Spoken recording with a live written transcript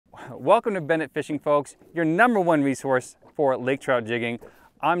Welcome to Bennett Fishing, folks, your #1 resource for lake trout jigging.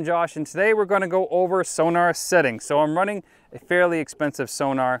 I'm Josh, and today we're going to go over sonar settings. So I'm running a fairly expensive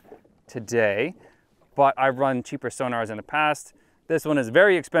sonar today, but I've run cheaper sonars in the past. This one is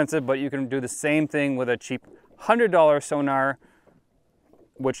very expensive, but you can do the same thing with a cheap $100 sonar,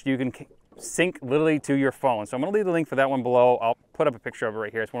 which you can sync literally to your phone. So I'm going to leave the link for that one below. I'll put up a picture of it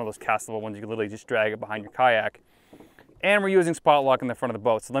right here. It's one of those castable ones. You can literally just drag it behind your kayak. And we're using spot lock in the front of the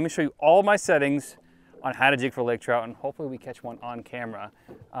boat. So let me show you all my settings on how to jig for lake trout, and hopefully we catch one on camera.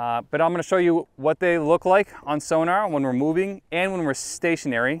 But I'm going to show you what they look like on sonar when we're moving and when we're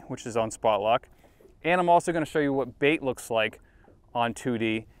stationary, which is on spot lock. And I'm also going to show you what bait looks like on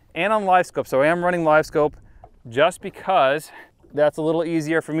 2D and on live scope. So I am running live scope just because that's a little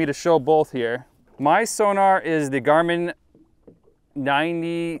easier for me to show both here. My sonar is the Garmin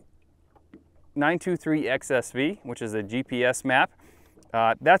 923 XSV, which is a GPS map.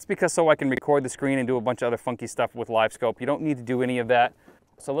 That's because so I can record the screen and do a bunch of other funky stuff with live scope. You don't need to do any of that.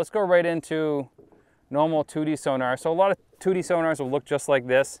 So let's go right into normal 2D sonar. So a lot of 2D sonars will look just like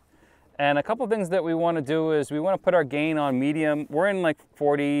this. And a couple of things that we want to do is we want to put our gain on medium. We're in like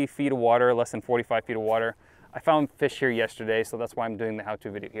 40 feet of water, less than 45 feet of water. I found fish here yesterday, so that's why I'm doing the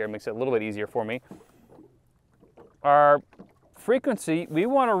how-to video here. It makes it a little bit easier for me. Our frequency, we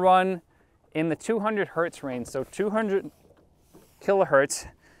want to run in the 200 hertz range. So 200 kilohertz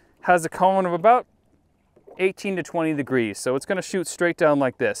has a cone of about 18 to 20 degrees. So it's going to shoot straight down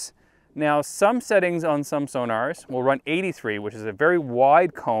like this. Now, some settings on some sonars will run 83, which is a very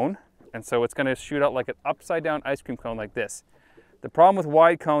wide cone. And so it's going to shoot out like an upside down ice cream cone like this. The problem with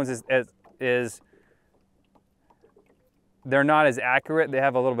wide cones is they're not as accurate. They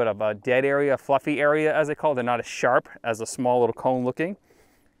have a little bit of a dead area, fluffy area as they call it. They're not as sharp as a small little cone looking.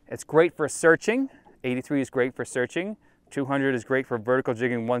 It's great for searching. 83 is great for searching. 200 is great for vertical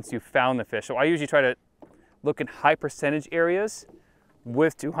jigging once you've found the fish. So I usually try to look in high percentage areas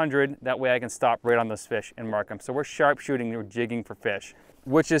with 200. That way I can stop right on those fish and mark them. So we're sharp shooting, we're jigging for fish,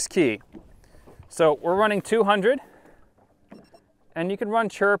 which is key. So we're running 200, and you can run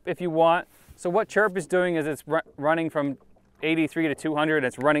chirp if you want. So what chirp is doing is it's running from 83 to 200.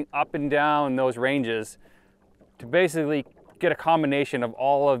 It's running up and down those ranges to basically get a combination of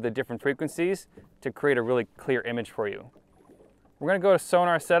all of the different frequencies to create a really clear image for you. We're going to go to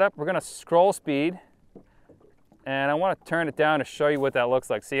sonar setup. We're going to scroll speed, and I want to turn it down to show you what that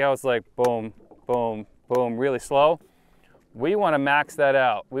looks like. See how it's like boom, boom, boom, really slow? We want to max that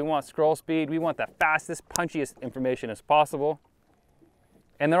out. We want scroll speed. We want the fastest, punchiest information as possible.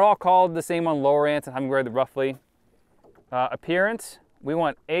 And they're all called the same on lower ants and hummingbird roughly. Appearance, we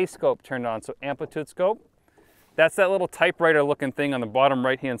want A scope turned on, so amplitude scope. That's that little typewriter looking thing on the bottom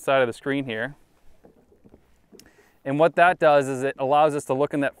right hand side of the screen here. And what that does is it allows us to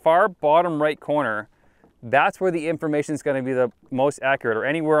look in that far bottom right corner. That's where the information is going to be the most accurate, or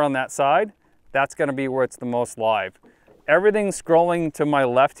anywhere on that side, that's going to be where it's the most live. Everything scrolling to my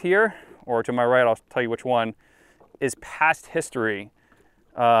left here, or to my right, I'll tell you which one, is past history.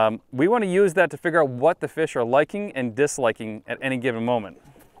 We want to use that to figure out what the fish are liking and disliking at any given moment.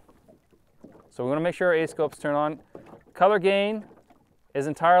 So we want to make sure our A-scopes turn on. Color gain is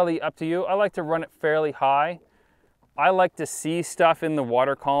entirely up to you. I like to run it fairly high. I like to see stuff in the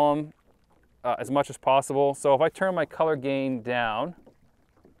water column as much as possible. So if I turn my color gain down,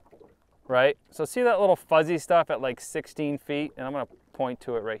 right? So see that little fuzzy stuff at like 16 feet? And I'm going to point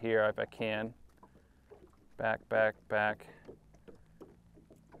to it right here if I can. Back, back, back.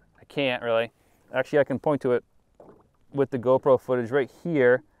 Can't really. Actually, I can point to it with the GoPro footage right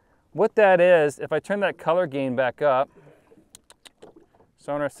here. What that is, if I turn that color gain back up,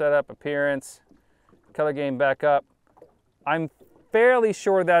 sonar setup, appearance, color gain back up, I'm fairly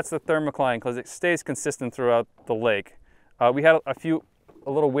sure that's the thermocline because it stays consistent throughout the lake. We had a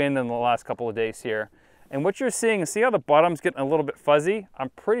little wind in the last couple of days here. And what you're seeing, see how the bottom's getting a little bit fuzzy? I'm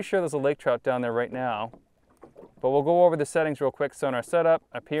pretty sure there's a lake trout down there right now. But we'll go over the settings real quick. Sonar setup,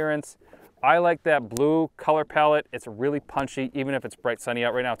 appearance. I like that blue color palette. It's really punchy, even if it's bright sunny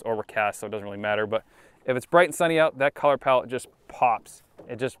out. Right now it's overcast, so it doesn't really matter. But if it's bright and sunny out, that color palette just pops.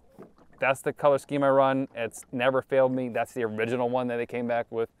 That's the color scheme I run. It's never failed me. That's the original one that they came back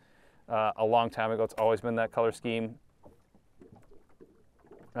with a long time ago. It's always been that color scheme.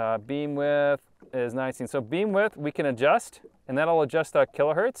 Beam width is 19. So beam width we can adjust, and that'll adjust our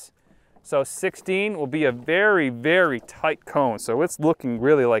kilohertz. So 16 will be a very, very tight cone. So it's looking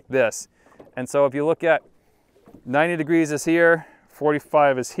really like this. And so if you look at 90 degrees is here,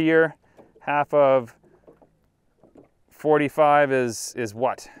 45 is here, half of 45 is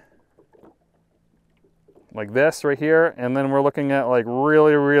what? like this right here, and then we're looking at like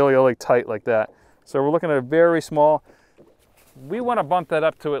really tight like that. So we're looking at a very small. We want to bump that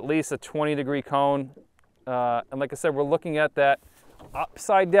up to at least a 20-degree cone. And like I said, we're looking at that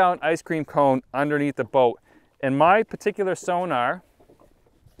upside down ice cream cone underneath the boat. And my particular sonar,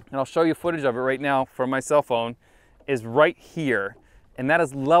 and I'll show you footage of it right now from my cell phone, is right here. And that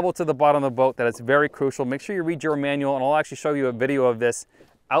is level to the bottom of the boat. That is very crucial. Make sure you read your manual, and I'll actually show you a video of this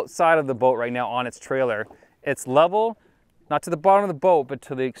outside of the boat right now on its trailer. It's level, not to the bottom of the boat, but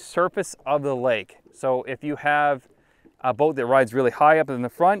to the surface of the lake. So if you have a boat that rides really high up in the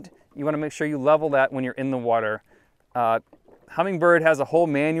front, you want to make sure you level that when you're in the water. Humminbird has a whole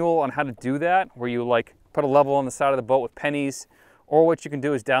manual on how to do that, where you like put a level on the side of the boat with pennies, or what you can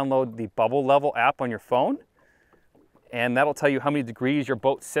do is download the Bubble Level app on your phone, and that'll tell you how many degrees your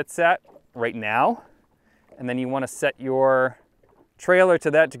boat sits at right now. And then you want to set your trailer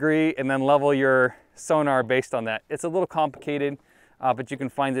to that degree and then level your sonar based on that. It's a little complicated, but you can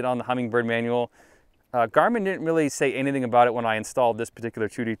find it on the Humminbird manual. Garmin didn't really say anything about it when I installed this particular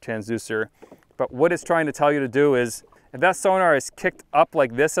 2D transducer, but what it's trying to tell you to do is, if that sonar is kicked up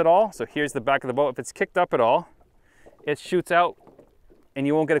like this at all, so here's the back of the boat, if it's kicked up at all, it shoots out and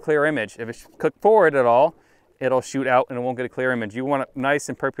you won't get a clear image. If it's clicked forward at all, it'll shoot out and it won't get a clear image. You want it nice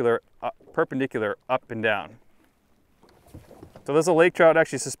and perpendicular up and down. So there's a lake trout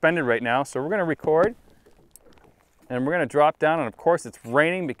actually suspended right now, so we're going to record and we're going to drop down, and of course it's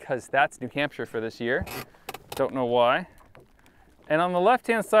raining because that's New Hampshire for this year. Don't know why. And on the left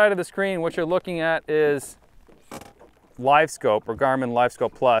hand side of the screen, what you're looking at is LiveScope, or Garmin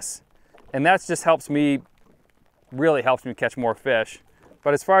LiveScope Plus, and that just really helps me catch more fish.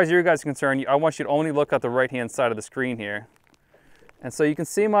 But as far as you guys are concerned, I want you to only look at the right hand side of the screen here. And so you can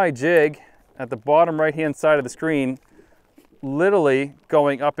see my jig at the bottom right hand side of the screen literally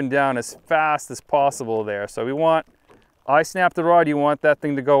going up and down as fast as possible there. So I snap the rod, you want that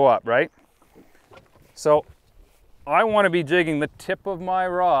thing to go up, right? So I want to be jigging the tip of my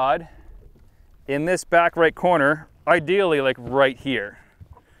rod in this back right corner, ideally like right here,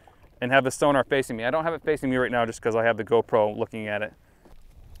 and have the sonar facing me. I don't have it facing me right now just because I have the GoPro looking at it.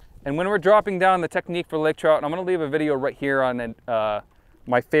 And when we're dropping down, the technique for lake trout, and I'm going to leave a video right here on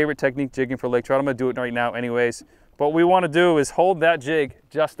my favorite technique jigging for lake trout. I'm going to do it right now anyways. But what we want to do is hold that jig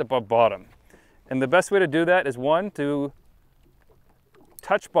just above bottom. And the best way to do that is, one, to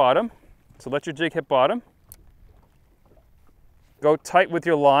touch bottom. So let your jig hit bottom. Go tight with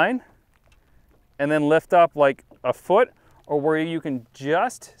your line, and then lift up like a foot, or where you can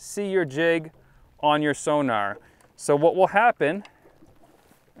just see your jig on your sonar. So what will happen,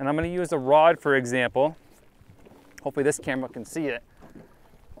 and I'm going to use a rod for example, hopefully this camera can see it,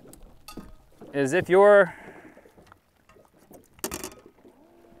 is if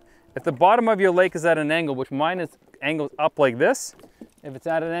the bottom of your lake is at an angle, which mine is angled up like this, if it's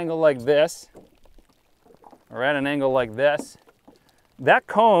at an angle like this, or at an angle like this, that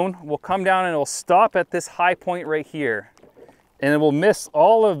cone will come down and it will stop at this high point right here. And it will miss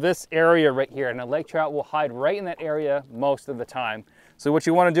all of this area right here. And the lake trout will hide right in that area most of the time. So what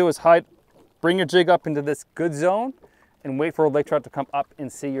you want to do is bring your jig up into this good zone and wait for a lake trout to come up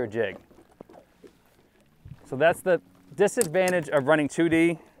and see your jig. So that's the disadvantage of running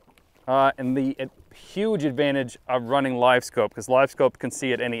 2D and the huge advantage of running LiveScope, because LiveScope can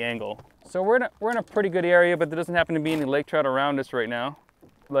see at any angle. So we're in a pretty good area, but there doesn't happen to be any lake trout around us right now,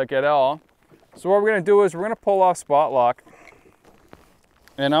 like at all. So what we're going to do is we're going to pull off spot lock,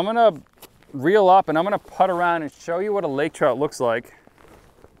 and I'm going to reel up and I'm going to putt around and show you what a lake trout looks like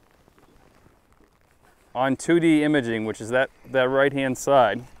on 2D imaging, which is that right hand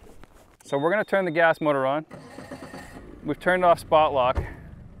side. So we're going to turn the gas motor on. We've turned off spot lock,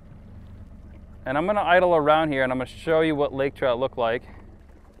 and I'm going to idle around here and I'm going to show you what lake trout look like.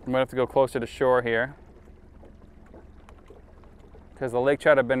 I'm going to have to go closer to shore here, because the lake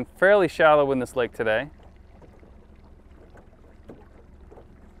trout have been fairly shallow in this lake today.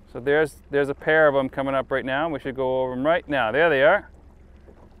 So there's a pair of them coming up right now. We should go over them right now. There they are.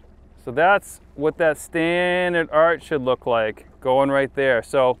 So that's what that standard arch should look like, going right there.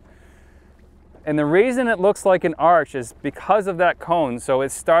 So, and the reason it looks like an arch is because of that cone. So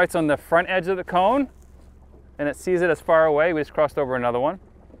it starts on the front edge of the cone and it sees it as far away. We just crossed over another one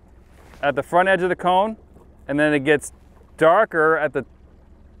at the front edge of the cone, and then it gets darker at the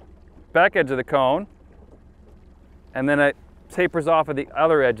back edge of the cone, and then it tapers off at the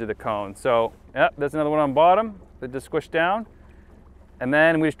other edge of the cone. So yep, there's another one on bottom that just squished down, and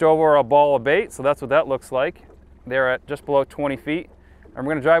then we just drove over a ball of bait. So that's what that looks like. They're at just below 20 feet, and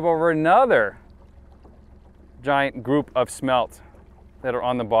we're going to drive over another giant group of smelt that are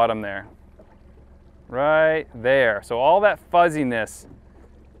on the bottom there. right there. So all that fuzziness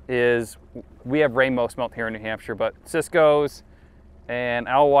is, we have rainbow smelt here in New Hampshire, but Cisco's and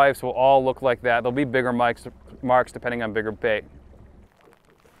alewives will all look like that. There'll be bigger marks depending on bigger bait.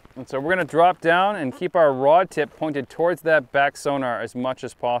 And so we're gonna drop down and keep our rod tip pointed towards that back sonar as much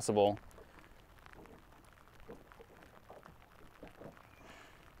as possible.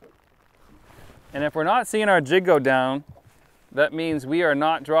 And if we're not seeing our jig go down, that means we are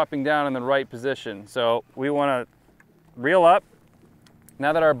not dropping down in the right position. So we wanna reel up.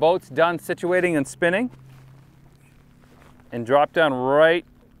 Now that our boat's done situating and spinning, and drop down right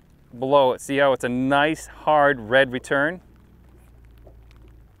below it. See how it's a nice hard red return?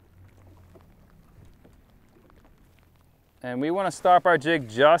 And we want to stop our jig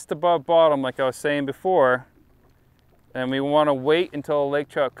just above bottom like I was saying before, and we want to wait until a lake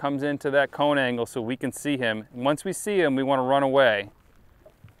trout comes into that cone angle so we can see him. And once we see him, we want to run away.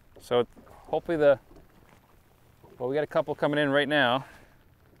 So hopefully well, we got a couple coming in right now.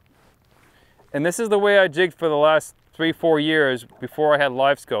 And this is the way I jigged for the last 3-4 years before I had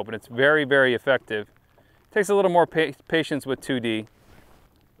live scope, and it's very, very effective. It takes a little more patience with 2D.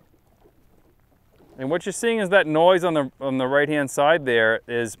 And what you're seeing is that noise on the right hand side there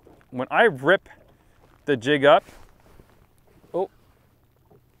is when I rip the jig up,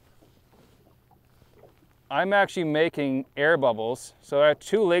 I'm actually making air bubbles. So I have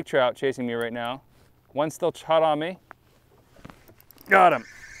 2 lake trout chasing me right now. One's still hot on me. Got him.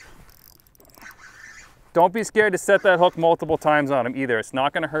 Don't be scared to set that hook multiple times on him either. It's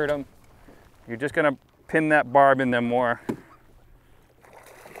not gonna hurt him. You're just gonna pin that barb in them more.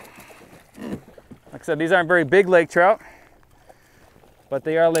 Like I said, these aren't very big lake trout, but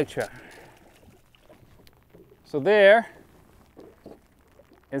they are lake trout. So there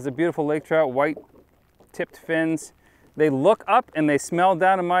is a beautiful lake trout, white tipped fins. They look up and they smell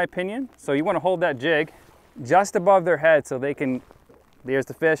down in my opinion. So you wanna hold that jig just above their head so they can, there's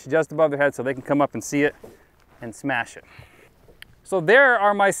the fish just above their head so they can come up and see it and smash it. So there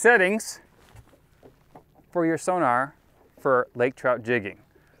are my settings for your sonar for lake trout jigging.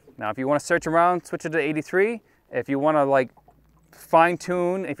 Now if you want to search around, switch it to 83. If you want to like fine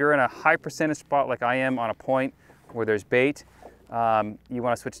tune, if you're in a high percentage spot like I am on a point where there's bait, you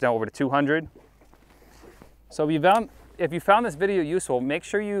want to switch down over to 200. So if you found this video useful, make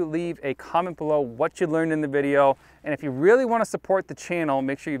sure you leave a comment below what you learned in the video. And if you really want to support the channel,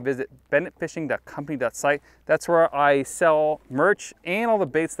 make sure you visit bennettfishing.company.site. That's where I sell merch and all the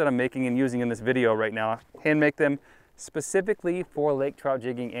baits that I'm making and using in this video right now. Hand make them specifically for lake trout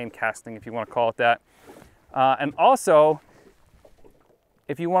jigging and casting, if you want to call it that. And also,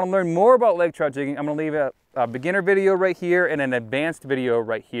 if you want to learn more about lake trout jigging, I'm going to leave a beginner video right here and an advanced video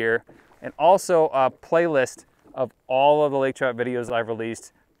right here. And also a playlist of all of the lake trout videos I've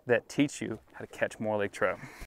released that teach you how to catch more lake trout.